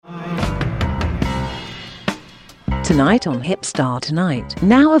Tonight on Hipstar Tonight.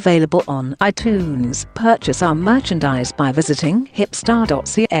 Now available on iTunes. Purchase our merchandise by visiting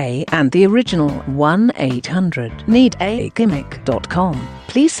hipstar.ca and the original 1-800-NEED-A-GIMMICK.com.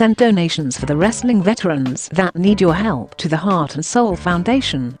 Please send donations for the wrestling veterans that need your help to the Heart and Soul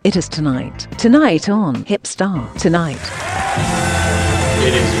Foundation. It is tonight. Tonight on Hipstar Tonight.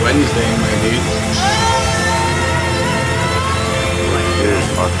 It is Wednesday, my dudes.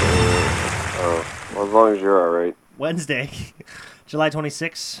 Well, as long as you're alright. Wednesday, July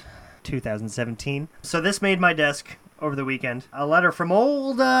 26, 2017. So this made my desk over the weekend. A letter from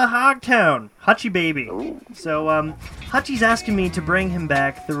old Hogtown, Hutchie Baby. Ooh. So Hutchie's asking me to bring him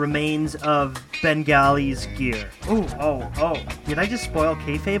back the remains of Bengali's gear. Oh. Did I just spoil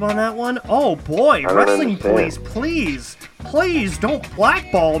kayfabe on that one? Oh boy, wrestling police, please don't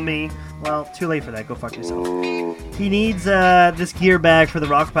blackball me. Well, too late for that. Go fuck yourself. He needs this gear back for the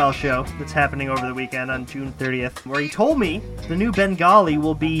Rockpile show that's happening over the weekend on June 30th, where he told me the new Bengali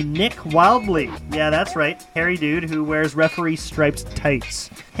will be Nick Wildley. Yeah, that's right. Hairy dude who wears referee striped tights.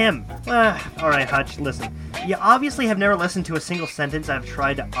 Him. Alright, Hutch, listen. You obviously have never listened to a single sentence I've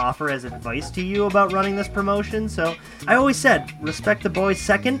tried to offer as advice to you about running this promotion, so I always said, respect the boys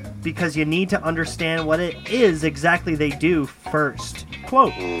second, because you need to understand what it is exactly they do first.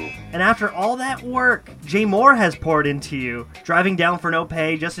 Quote, and after all that work Jay Moore has poured into you, driving down for no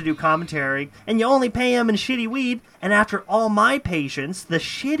pay just to do commentary, and you only pay him in shitty weed, and after all my patience, the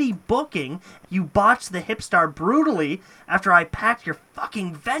shitty booking, you botched the Hipstar brutally after I packed your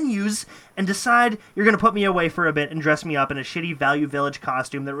fucking venues and decide you're gonna put me away for a bit and dress me up in a shitty Value Village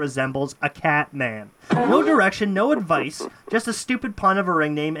costume that resembles a cat man. No direction, no advice, just a stupid pun of a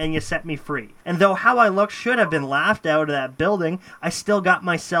ring name, and you set me free. And though how I look should have been laughed out of that building, I still got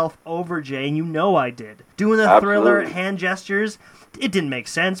myself over, Jay, and you know I did. Doing the Thriller hand gestures, it didn't make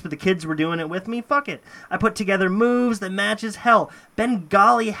sense, but the kids were doing it with me. Fuck it. I put together moves that match as hell.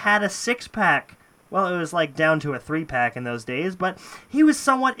 Bengali had a 6-pack. Well, it was like down to a 3-pack in those days, but he was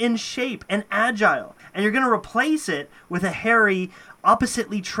somewhat in shape and agile. And you're going to replace it with a hairy,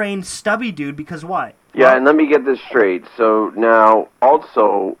 oppositely trained stubby dude because why? Yeah, and let me get this straight. So now,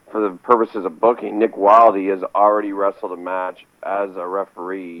 also, for the purposes of booking, Nick Wildey has already wrestled a match as a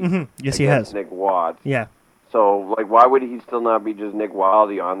referee. Yes, he has. Nick Watts. Yeah. So, like, why would he still not be just Nick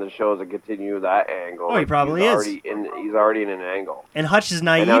Wildey on the show to continue that angle? Oh, he probably is. He's already in an angle. And Hutch is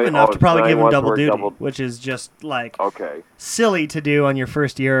naive enough to probably give him double duty, which is just, like, silly to do on your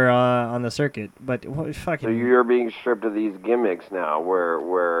first year on the circuit. But fucking... So you're being stripped of these gimmicks now, where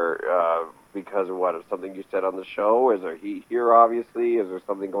because of what? Of something you said on the show? Is there heat here, obviously? Is there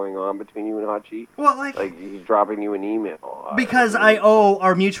something going on between you and Hachi? Well, like he's dropping you an email. Because I owe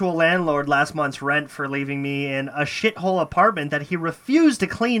our mutual landlord last month's rent for leaving me in a shithole apartment that he refused to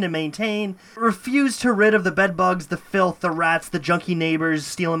clean and maintain, refused to rid of the bed bugs, the filth, the rats, the junky neighbors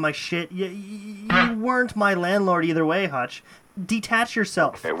stealing my shit. You weren't my landlord either way, Hutch. Detach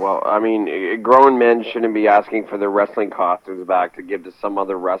yourself. Okay, well, I mean, grown men shouldn't be asking for their wrestling costumes back to give to some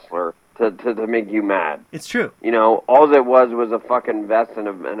other wrestler to make you mad. It's true. You know, all it was a fucking vest and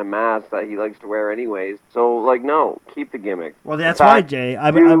a mask that he likes to wear anyways. So, like, no, keep the gimmick. Well, that's why, Jay.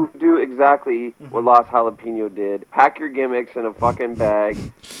 Do exactly what Los Jalapeno did. Pack your gimmicks in a fucking bag.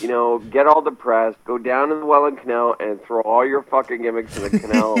 You know, get all depressed. Go down to the Welland Canal and throw all your fucking gimmicks in the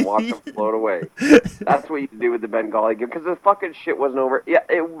canal and watch them float away. That's what you do with the Bengali gimmick. Because the fucking shit wasn't over. Yeah,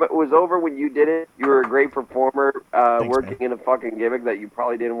 it was over when you did it. You were a great performer working in a fucking gimmick that you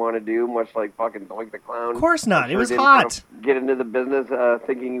probably didn't want to do, much like fucking Doink the Clown. Of course not. It was hot. Get into the business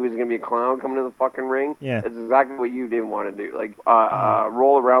thinking he was going to be a clown coming to the fucking ring. Yeah. It's exactly what you didn't want to do. Like,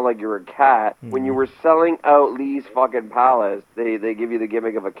 roll around like you're a cat. When you were selling out Lee's fucking Palace, they give you the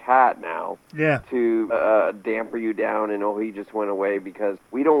gimmick of a cat now. Yeah. To damper you down and, he just went away because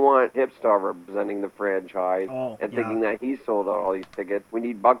we don't want Hipstar representing the franchise and thinking that he sold out all these tickets. We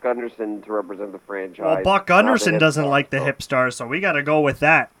need Buck Gunderson to represent the franchise. Well, Buck Gunderson doesn't like the Hipstar, so we got to go with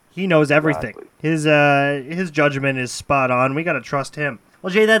that. He knows everything. Exactly. His judgment is spot on. We got to trust him.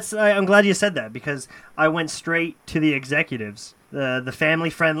 Well, Jay, I'm glad you said that because I went straight to the executives, the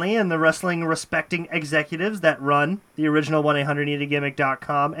family-friendly and the wrestling-respecting executives that run the original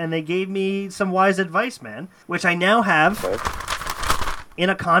 1-800-NEED-A-GIMMICK.com, and they gave me some wise advice, man, which I now have in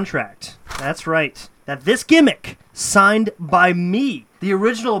a contract. That's right. That this gimmick, signed by me, the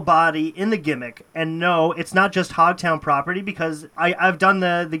original body in the gimmick. And no, it's not just Hogtown property, because I've done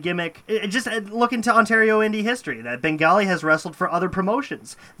the gimmick. Just look into Ontario indie history, that Bengali has wrestled for other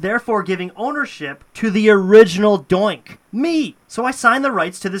promotions, therefore giving ownership to the original Doink, me. So I signed the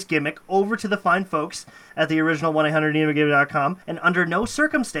rights to this gimmick over to the fine folks at the original 1-800-NEGATIVE.com, and under no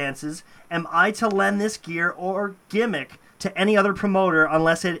circumstances am I to lend this gear or gimmick to any other promoter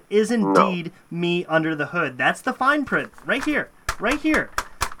unless it is indeed me under the hood. That's the fine print, right here. Right here.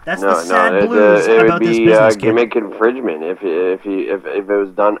 That's the sad blues about this business. It would be gimmick infringement if it was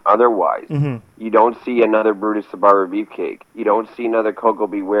done otherwise. Mm-hmm. You don't see another Brutus the Barber Beefcake. You don't see another Coco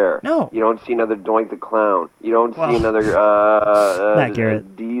Beware. No. You don't see another Doink the Clown. You don't see another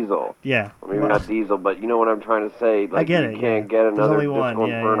Diesel. Yeah. Well, maybe not Diesel, but you know what I'm trying to say. Like, I get it. You can't get another Disco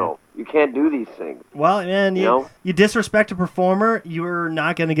Inferno. You can't do these things. Well, man, you disrespect a performer, you're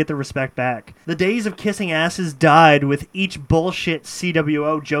not going to get the respect back. The days of kissing asses died with each bullshit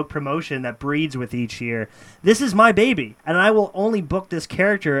CWO joke promotion that breeds with each year. This is my baby, and I will only book this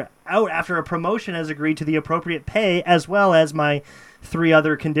character out after a promotion has agreed to the appropriate pay, as well as my 3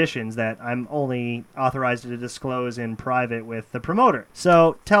 other conditions that I'm only authorized to disclose in private with the promoter.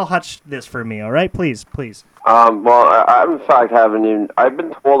 So tell Hutch this for me, all right? Please. Well, I in fact haven't even... I've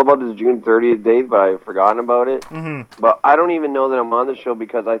been told about this June 30th date, but I've forgotten about it. Mm-hmm. But I don't even know that I'm on the show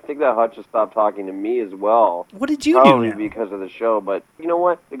because I think that Hutch has stopped talking to me as well. What did you Probably do now? because of the show. But you know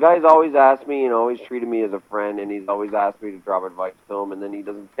what? The guy's always asked me and always treated me as a friend, and he's always asked me to drop advice to him, and then he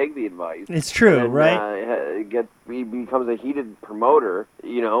doesn't take the advice. It's true, and then, right? He becomes a heated promoter,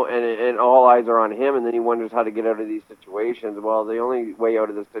 and all eyes are on him, and then he wonders how to get out of these situations. Well, the only way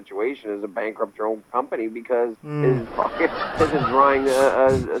out of this situation is to bankrupt your own company because his fucking is drawing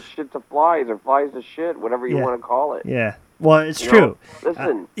shit to flies or flies to shit, whatever you want to call it. Yeah. Well, it's true.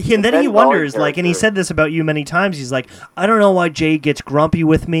 Listen. And then he wonders, and he said this about you many times, he's like, I don't know why Jay gets grumpy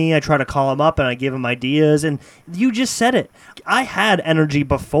with me. I try to call him up and I give him ideas. And you just said it. I had energy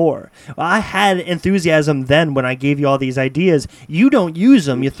before. I had enthusiasm then when I gave you all these ideas. You don't use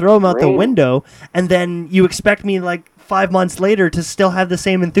them. You throw them out the window. And then you expect me, 5 months later to still have the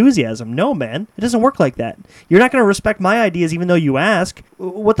same enthusiasm. No, man. It doesn't work like that. You're not going to respect my ideas even though you ask.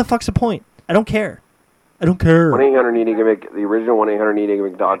 What the fuck's the point? I don't care. 1-800-NEGATIVE, the original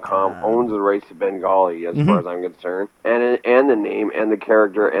 1-800-NEGATIVE.com owns the rights to Bengali as far as I'm concerned, and the name and the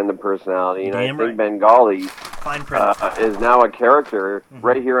character and the personality. And I think Bengali is now a character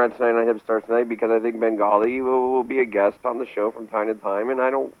right here on Tonight on Hip Stars Tonight because I think Bengali will be a guest on the show from time to time, and I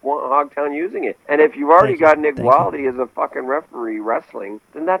don't want Hogtown using it. And if you've already got Nick Wildy as a fucking referee wrestling,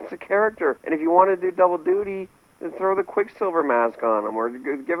 then that's the character. And if you want to do double duty, and throw the Quicksilver mask on him, or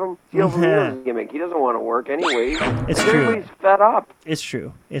give him Steel Vermeer's gimmick. He doesn't want to work anyway. It's true. Everybody's fed up. It's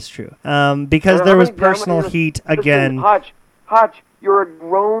true. Because there was personal heat again. Listen, Hutch, you're a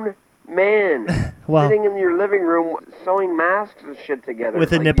grown man sitting in your living room sewing masks and shit together.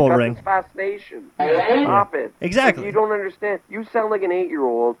 With a nipple ring. This fascination. Stop it. Exactly. You don't understand. You sound like an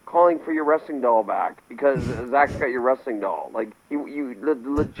 8-year-old calling for your wrestling doll back because Zach's got your wrestling doll. You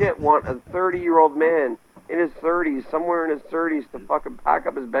legit want a 30-year-old man in his 30s, somewhere in his 30s, to fucking pack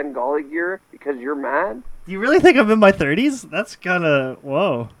up his Bengali gear because you're mad? Do you really think I'm in my 30s? That's kind of...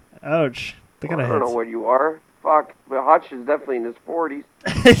 Whoa. Ouch. I don't know what you are. Fuck. But Hutch is definitely in his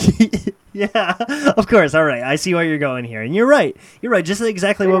 40s. Yeah, of course. All right. I see why you're going here. And you're right. Just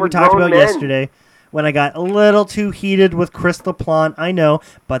exactly what we talked about yesterday when I got a little too heated with Chris LaPlante. I know,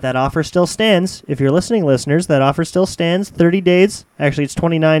 but that offer still stands. If you're listening, listeners, that offer still stands. 30 days. Actually, it's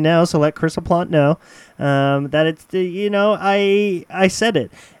 29 now, so let Chris LaPlante know that it's, I said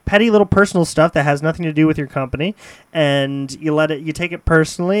it. Petty little personal stuff that has nothing to do with your company, and you take it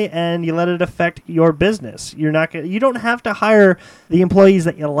personally, and you let it affect your business. You don't have to hire the employees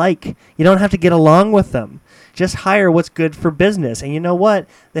that you like. You don't have to get along with them. Just hire what's good for business. And you know what?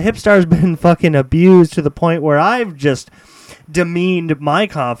 The Hipstar's been fucking abused to the point where I've just demeaned my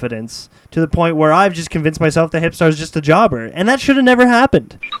confidence to the point where I've just convinced myself the Hipstar's just a jobber. And that should have never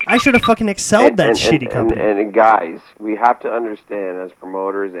happened. I should have fucking excelled that shitty company. And guys, we have to understand as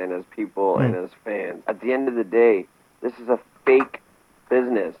promoters and as people and as fans, at the end of the day, this is a fake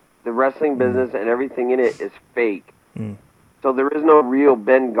business. The wrestling business and everything in it is fake. So there is no real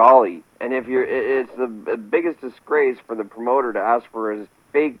Bengali. And it's the biggest disgrace for the promoter to ask for his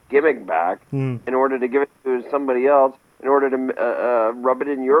fake gimmick back in order to give it to somebody else, in order to rub it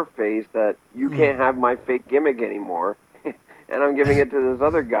in your face that you can't have my fake gimmick anymore. And I'm giving it to this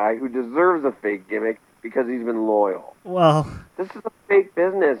other guy who deserves a fake gimmick because he's been loyal. Well, this is a fake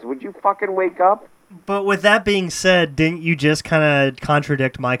business. Would you fucking wake up? But with that being said, didn't you just kind of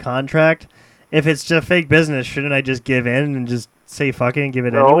contradict my contract? If it's just fake business, shouldn't I just give in and just say fuck it and give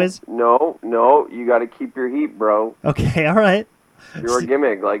it No, anyways? no, you got to keep your heat, bro. Okay, all right. You're a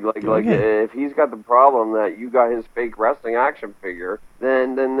gimmick. Like, Okay. if he's got the problem that you got his fake wrestling action figure,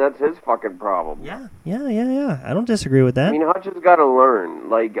 then that's his fucking problem. Yeah. I don't disagree with that. I mean, Hutch has got to learn.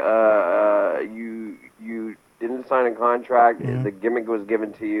 Like, you didn't sign a contract. Yeah. The gimmick was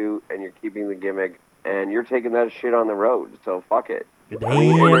given to you, and you're keeping the gimmick, and you're taking that shit on the road. So fuck it.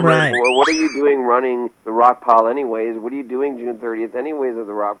 Damn right. Well, what are you doing running the Rock Pile anyways? What are you doing June 30th anyways of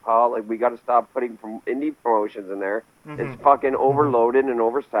the Rock Pile? Like, we got to stop putting indie promotions in there. Mm-hmm. It's fucking overloaded and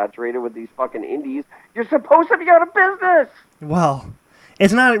oversaturated with these fucking indies. You're supposed to be out of business! Well,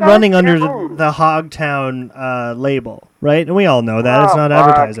 it's not running under true. the Hogtown label, right? And we all know that. It's Oh, not fuck.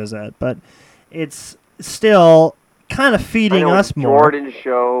 advertised as that. But it's still kind of I feeding know us it's more. Jordan's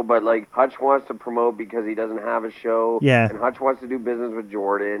show, but, like, Hutch wants to promote because he doesn't have a show. Yeah. And Hutch wants to do business with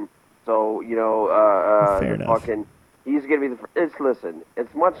Jordan. So, you know, Fair the enough. fucking... He's going to be listen,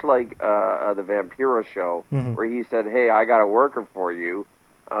 it's much like the Vampiro show, Mhm. where he said, hey, I got a worker for you.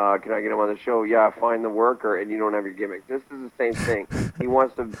 Can I get him on the show? Yeah, find the worker, and you don't have your gimmick. This is the same thing. He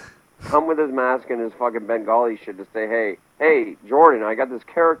wants to come with his mask and his fucking Bengali shit to say, hey, Jordan, I got this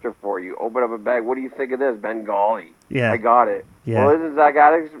character for you. Open up a bag. What do you think of this? Bengali. Yeah. I got it. Yeah. Well, isn't Zach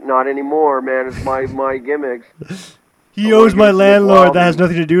Addicts? Not anymore, man. It's my gimmicks. He I owes wanna my use Nick landlord. That Wildy. has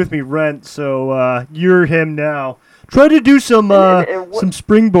nothing to do with me rent. So you're him now. Try to do some And what- some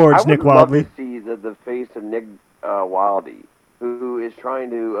springboards, I Nick would love Wildley. to see the face of Nick Wildy, who is trying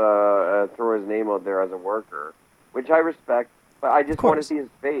to throw his name out there as a worker, which I respect. But I just want to course. see his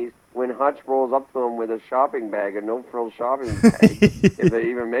face when Hutch rolls up to him with a shopping bag, a no-frills shopping bag, if they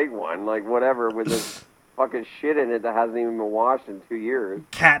even make one, like whatever, with this fucking shit in it that hasn't even been washed in 2 years.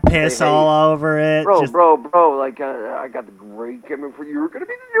 Cat piss Hey, all over it. Bro, Just- bro, like, I got the great gimmick for you. You're gonna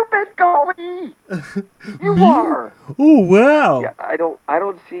be the new Bengali. You are. Oh wow. Yeah, I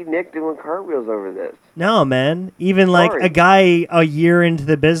don't see Nick doing cartwheels over this. No, man. Even like Sorry. a guy a year into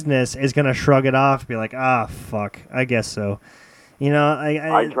the business is gonna shrug it off, be like, fuck, I guess so. You know,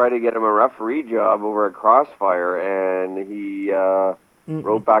 I tried to get him a referee job over at Crossfire, and he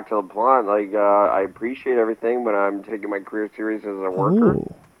wrote back to the plant, like, I appreciate everything, but I'm taking my career serious as a worker,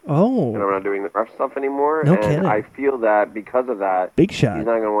 and Oh, I'm not doing the ref stuff anymore. No and kidding. I feel that because of that, big he's shot. not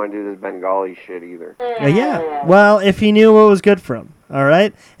going to want to do this Bengali shit either. Yeah. Well, if he knew what was good for him, all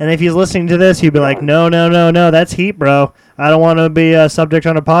right. And if he's listening to this, he'd be like, no, that's heat, bro. I don't want to be a subject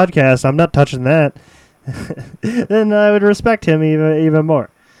on a podcast. I'm not touching that. Then I would respect him even more.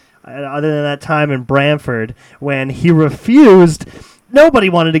 Other than that time in Brantford when he refused. Nobody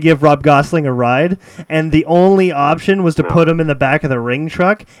wanted to give Rob Gosling a ride, and the only option was to put him in the back of the ring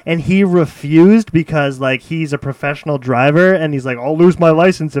truck, and he refused because, like, he's a professional driver, and he's like, I'll lose my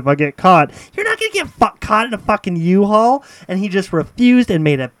license if I get caught. You're not going to get caught in a fucking U-Haul, and he just refused and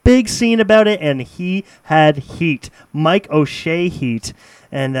made a big scene about it, and he had heat. Mike O'Shea heat,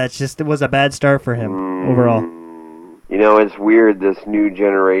 and it was a bad start for him overall. You know, it's weird, this new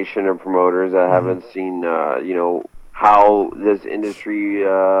generation of promoters that haven't seen, you know, how this industry,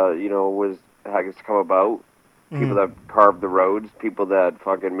 has come about. People that carved the roads, people that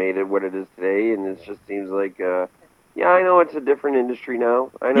fucking made it what it is today, and it just seems like, I know it's a different industry now.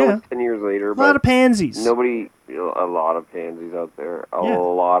 I know Yeah. it's 10 years later, A lot of but pansies. a lot of pansies out there. A Yeah.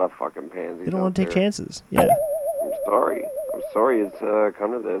 lot of fucking pansies They don't out want to take there. chances. Yeah. I'm sorry it's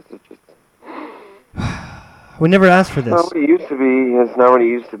come to this. It's just We never asked for not this. what it used to be. It's not what it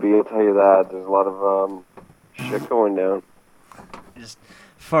used to be, I'll tell you that. There's a lot of shit going down. Just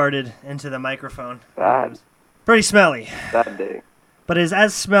farted into the microphone. Bad. It was pretty smelly. That day. But it is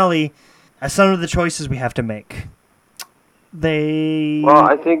as smelly as some of the choices we have to make. Well,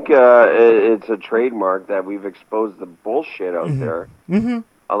 I think it's a trademark that we've exposed the bullshit out there. Mm-hmm.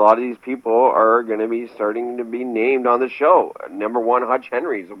 A lot of these people are going to be starting to be named on the show. Number one, Hutch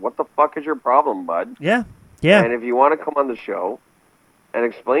Henry's. What the fuck is your problem, bud? Yeah. Yeah. And if you want to come on the show and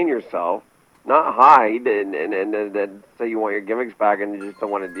explain yourself, not hide and say you want your gimmicks back and you just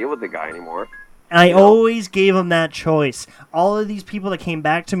don't want to deal with the guy anymore. I always gave him that choice. All of these people that came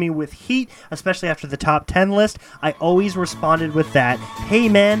back to me with heat, especially after the top 10 list, I always responded with that. Hey,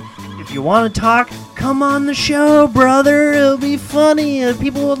 man, if you want to talk, come on the show, brother. It'll be funny.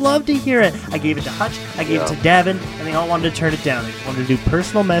 People would love to hear it. I gave it to Hutch. I gave it to Davin, and they all wanted to turn it down. They just wanted to do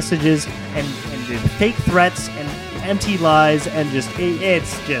personal messages and do fake threats and empty lies and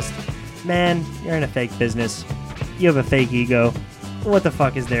it's just, man, you're in a fake business. You have a fake ego. What the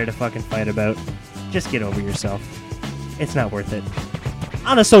fuck is there to fucking fight about? Just get over yourself. It's not worth it.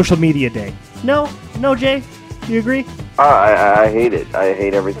 On a social media day. No, Jay? You agree? I hate it. I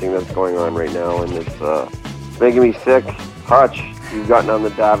hate everything that's going on right now, and it's making me sick. Hutch, you've gotten on the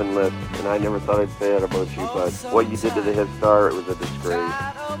Davin list, and I never thought I'd say that about you, but what you did to the Hit Star, it was a disgrace.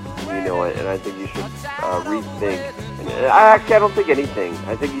 You know it, and I think you should rethink. And I don't think anything.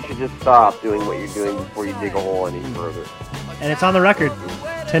 I think you should just stop doing what you're doing before you dig a hole any further. And it's on the record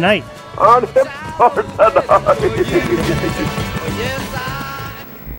tonight. On Hip Star tonight.